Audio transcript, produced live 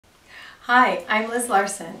Hi, I'm Liz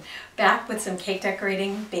Larson, back with some cake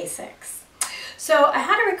decorating basics. So I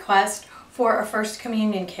had a request for a first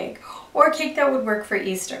communion cake, or a cake that would work for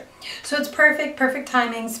Easter. So it's perfect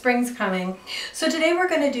timing, spring's coming. So today we're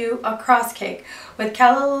going to do a cross cake with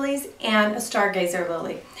calla lilies and a stargazer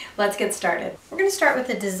lily. Let's get started. We're going to start with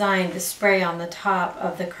the design, the spray on the top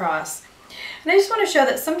of the cross. And I just want to show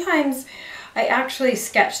that sometimes I actually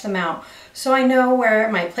sketch them out, so I know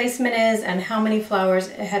where my placement is and how many flowers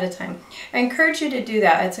ahead of time. I encourage you to do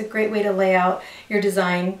that. It's a great way to lay out your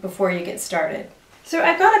design before you get started. So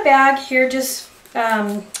I've got a bag here just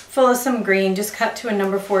full of some green, just cut to a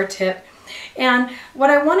number 4 tip. And what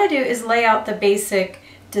I want to do is lay out the basic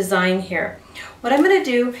design here. What I'm going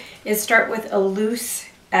to do is start with a loose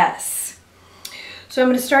S. So I'm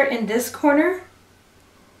going to start in this corner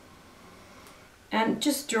and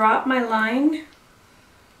just drop my line,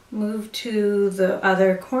 move to the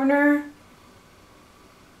other corner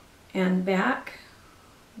and back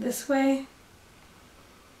this way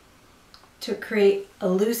to create a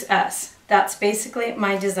loose S. That's basically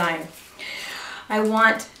my design. I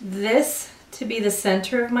want this to be the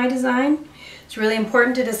center of my design. It's really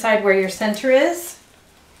important to decide where your center is.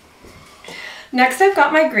 Next, I've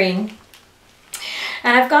got my green.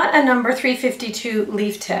 And I've got a number 352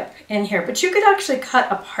 leaf tip in here, but you could actually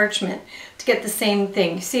cut a parchment to get the same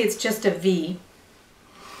thing. You see, it's just a V.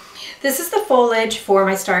 This is the foliage for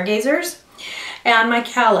my stargazers and my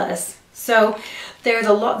callas. So there's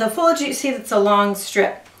the foliage you see, that's a long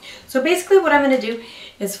strip. So basically what I'm going to do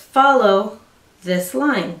is follow this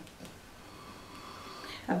line.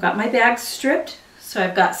 I've got my bag stripped, so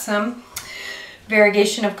I've got some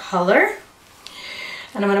variegation of color.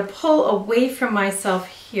 And I'm going to pull away from myself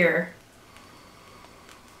here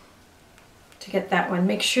to get that one.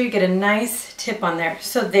 Make sure you get a nice tip on there.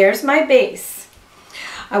 So there's my base.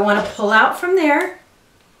 I want to pull out from there.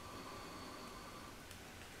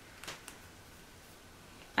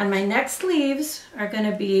 And my next leaves are going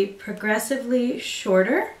to be progressively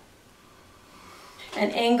shorter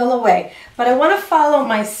and angle away. But I want to follow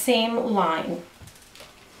my same line.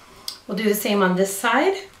 We'll do the same on this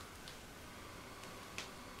side.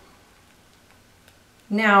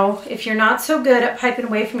 Now, if you're not so good at piping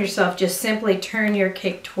away from yourself, just simply turn your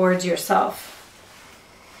cake towards yourself.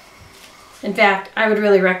 In fact, I would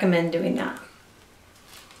really recommend doing that.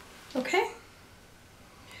 Okay?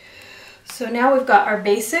 So now we've got our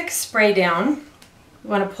basic spray down. We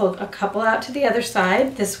want to pull a couple out to the other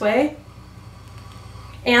side, this way,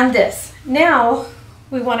 and this. Now,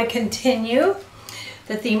 we want to continue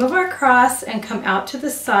the theme of our cross and come out to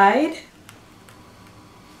the side.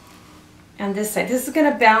 And this side. This is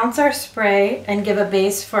going to balance our spray and give a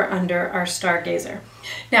base for under our stargazer.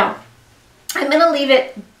 Now, I'm going to leave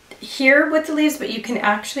it here with the leaves, but you can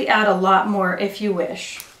actually add a lot more if you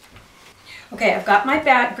wish. Okay, I've got my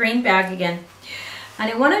green bag again.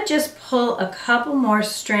 And I want to just pull a couple more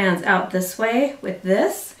strands out this way with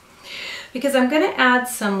this, because I'm going to add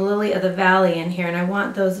some Lily of the Valley in here, and I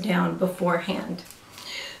want those down beforehand.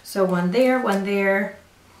 So one there,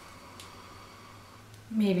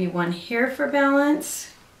 maybe one here for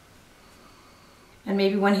balance, and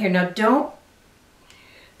maybe one here. Now don't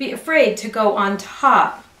be afraid to go on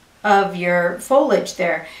top of your foliage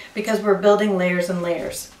there, because we're building layers and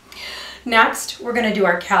layers. Next, we're going to do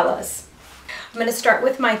our callas. I'm going to start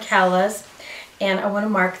with my callas, and I want to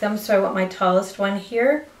mark them. So I want my tallest one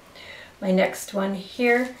here, my next one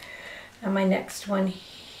here, and my next one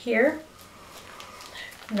here.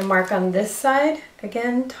 I'm going to mark on this side,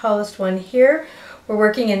 again, tallest one here. We're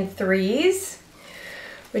working in 3s,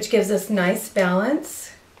 which gives us nice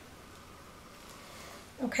balance.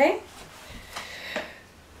 Okay.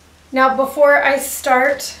 Now before I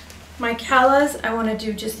start my callas, I want to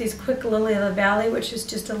do just these quick Lily of the Valley, which is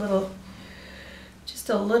just a little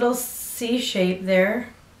C shape there.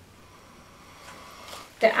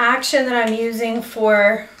 The action that I'm using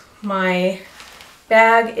for my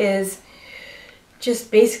bag is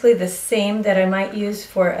just basically the same that I might use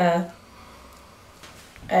for a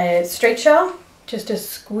straight shell. Just a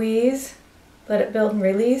squeeze, let it build and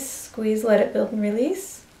release, squeeze, let it build and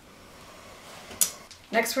release.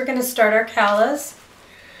 Next, we're going to start our callas.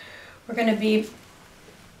 We're going to be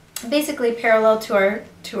basically parallel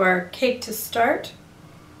to our cake to start.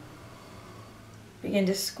 Begin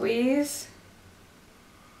to squeeze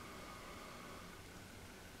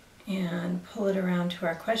and pull it around to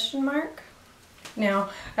our question mark. Now,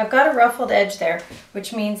 I've got a ruffled edge there,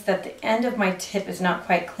 which means that the end of my tip is not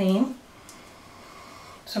quite clean.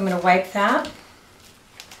 So I'm going to wipe that.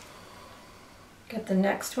 Get the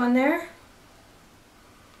next one there.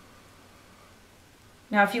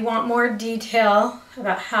 Now if you want more detail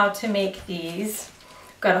about how to make these,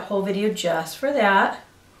 I've got a whole video just for that.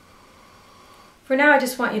 For now I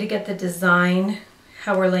just want you to get the design,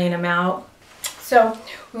 how we're laying them out. So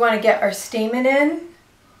we want to get our stamen in.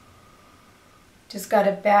 Just got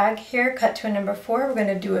a bag here, cut to a number 4. We're going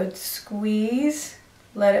to do a squeeze,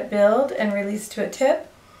 let it build and release to a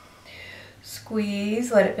tip.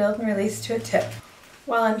 Squeeze, let it build and release to a tip.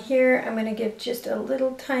 While I'm here, I'm going to give just a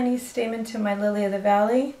little tiny stamen to my Lily of the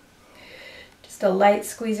Valley. Just a light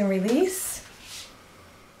squeeze and release.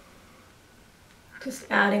 Just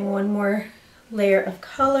adding one more layer of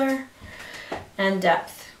color and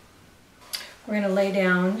depth. We're going to lay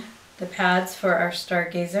down the pads for our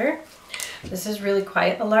stargazer. This is really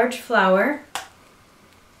quite a large flower,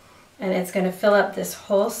 and it's going to fill up this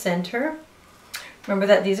whole center. Remember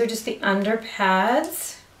that these are just the under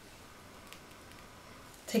pads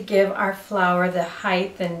to give our flower the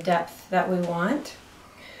height and depth that we want.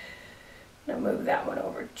 I'm going to move that one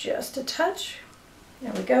over just a touch.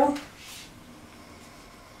 There we go.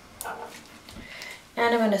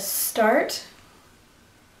 And I'm going to start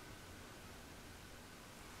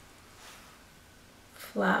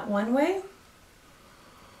flat one way,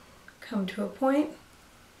 come to a point,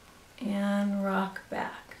 and rock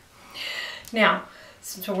back. Now,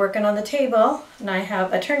 since we're working on the table, and I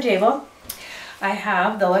have a turntable, I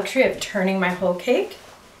have the luxury of turning my whole cake,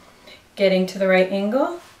 getting to the right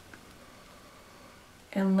angle,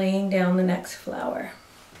 and laying down the next flower.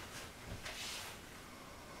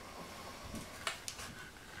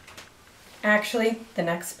 Actually, the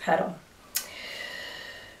next petal.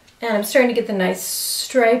 And I'm starting to get the nice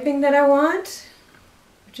striping that I want,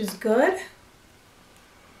 which is good.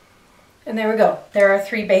 And there we go. There are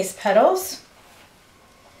 3 base petals.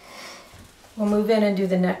 We'll move in and do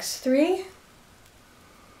the next 3.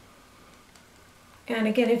 And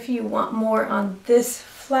again, if you want more on this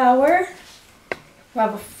flower, we'll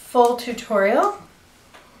have a full tutorial.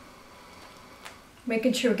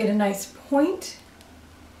 Making sure we get a nice point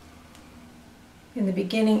in the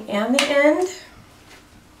beginning and the end.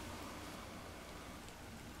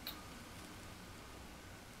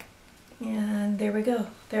 And there we go.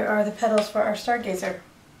 There are the petals for our stargazer.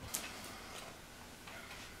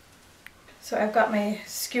 So I've got my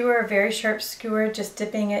skewer, a very sharp skewer, just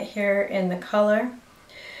dipping it here in the color.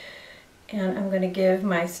 And I'm going to give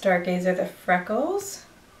my stargazer the freckles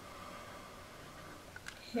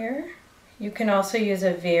here. You can also use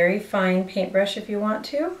a very fine paintbrush if you want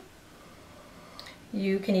to.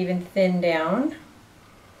 You can even thin down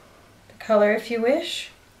the color if you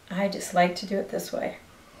wish. I just like to do it this way.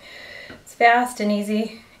 It's fast and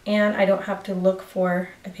easy, and I don't have to look for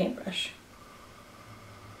a paintbrush.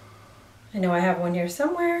 I know I have one here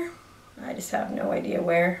somewhere. I just have no idea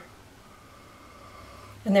where.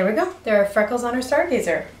 And there we go. There are freckles on our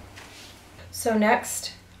stargazer. So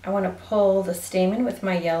next, I want to pull the stamen with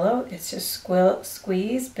my yellow. It's just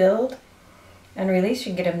squeeze, build, and release.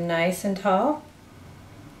 You can get them nice and tall.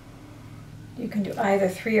 You can do either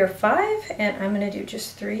 3 or 5, and I'm going to do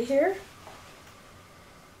just 3 here.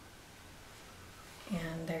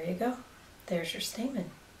 And there you go. There's your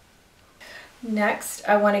stamen. Next,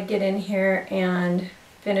 I want to get in here and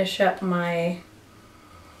finish up my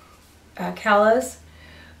callas.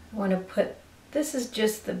 I want to put, this is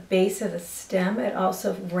just the base of the stem. It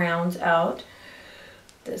also rounds out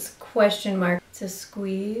this question mark. It's a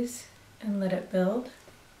squeeze and let it build.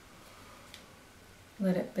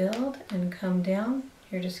 Let it build and come down.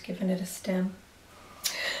 You're just giving it a stem.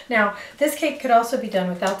 Now, this cake could also be done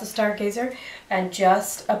without the stargazer and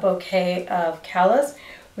just a bouquet of callas,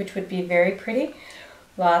 which would be very pretty.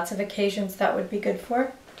 Lots of occasions that would be good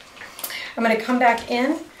for. I'm going to come back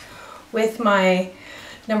in with my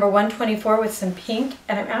number 124 with some pink,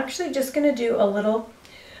 and I'm actually just going to do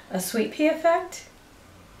a sweet pea effect,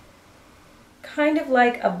 kind of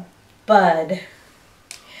like a bud.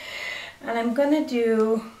 And I'm going to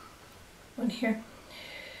do one here.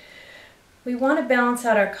 We want to balance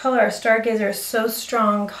out our color. Our stargazer is so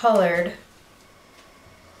strong colored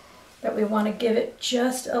that we want to give it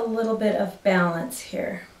just a little bit of balance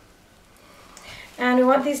here. And we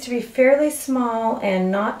want these to be fairly small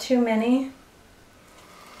and not too many.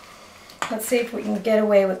 Let's see if we can get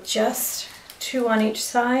away with just 2 on each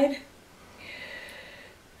side.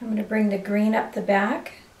 I'm going to bring the green up the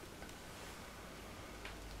back.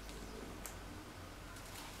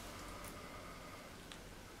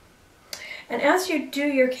 And as you do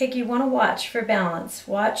your cake, you want to watch for balance.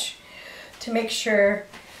 Watch to make sure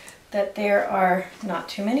that there are not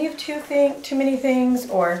too many things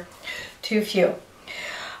or too few.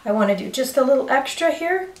 I want to do just a little extra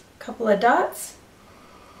here, a couple of dots,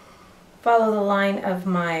 follow the line of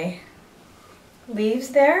my leaves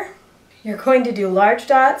there. You're going to do large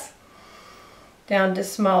dots down to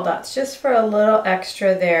small dots just for a little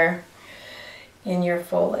extra there in your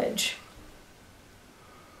foliage.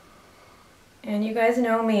 And you guys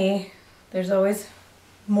know me, there's always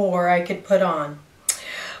more I could put on,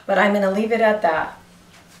 but I'm going to leave it at that.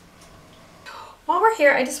 While we're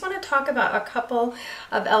here, I just want to talk about a couple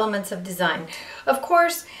of elements of design. Of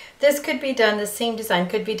course, this could be done, the same design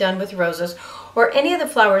could be done with roses or any of the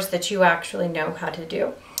flowers that you actually know how to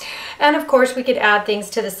do. And of course, we could add things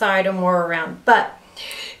to the side or more around, but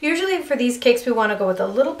usually for these cakes, we want to go with a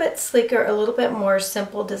little bit sleeker, a little bit more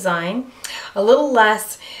simple design. A little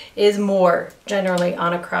less is more generally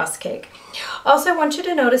on a cross cake. Also, I want you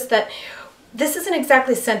to notice that this isn't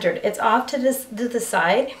exactly centered. It's off to the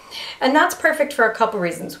side, and that's perfect for a couple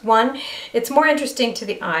reasons. One, it's more interesting to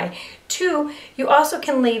the eye. Two, you also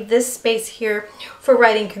can leave this space here for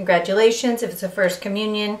writing congratulations if it's a first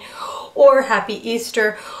communion, or happy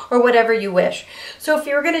Easter, or whatever you wish. So if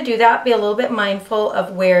you're going to do that, be a little bit mindful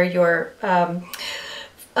of where your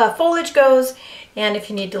foliage goes, and if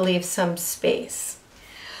you need to leave some space.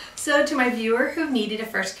 So to my viewer who needed a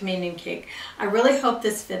first communion cake, I really hope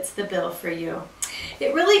this fits the bill for you.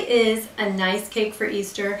 It really is a nice cake for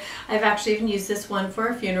Easter. I've actually even used this one for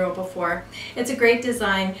a funeral before. It's a great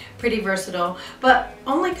design, pretty versatile, but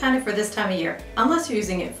only kind of for this time of year, unless you're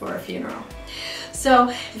using it for a funeral. So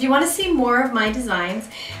if you want to see more of my designs,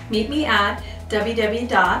 meet me at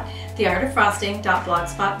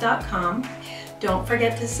www.theartoffrosting.blogspot.com. Don't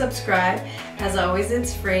forget to subscribe. As always,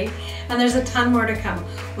 it's free, and there's a ton more to come.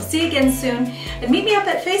 We'll see you again soon, and meet me up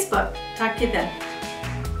at Facebook. Talk to you then.